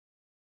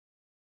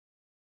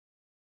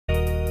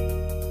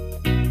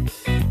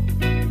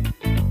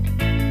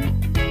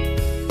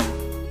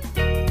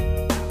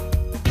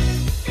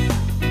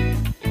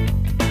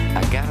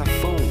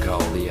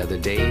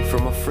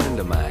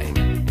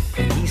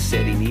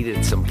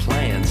needed some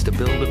plans to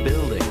build a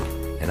building.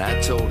 And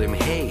I told him,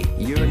 hey,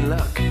 you're in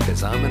luck,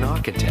 because I'm an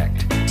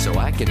architect, so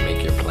I can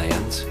make your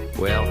plans.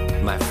 Well,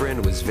 my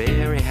friend was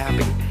very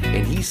happy,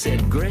 and he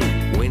said, great,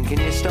 when can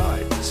you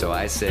start? So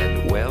I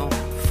said, well,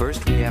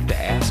 first we have to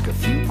ask a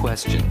few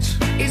questions.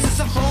 Is this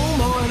a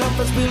home or an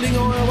office building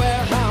or a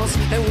warehouse?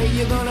 And where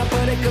you gonna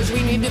put it? Cause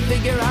we need to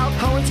figure out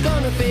how it's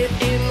gonna fit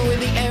in with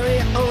the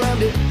area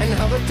around it, and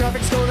how the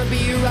traffic's gonna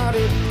be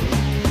routed.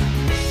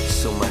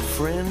 So my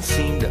friend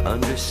seemed to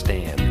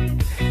understand,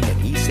 and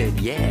he said,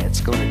 yeah,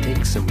 it's gonna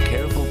take some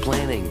careful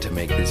planning to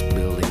make this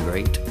building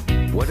great.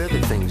 What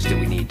other things do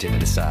we need to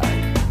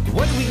decide?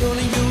 What are we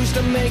gonna use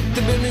to make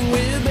the building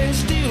with? There's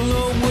steel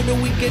or wood, or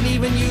we can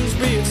even use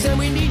bricks. And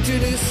we need to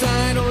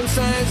decide on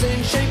size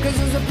and shape, cause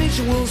there's a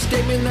visual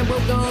statement that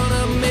we're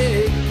gonna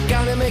make.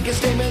 Gotta make a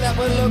statement that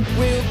will look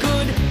real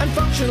good, and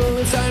functional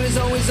inside is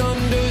always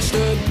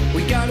understood.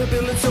 We gotta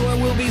build it so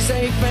it will be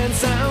safe and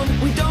sound.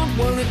 We don't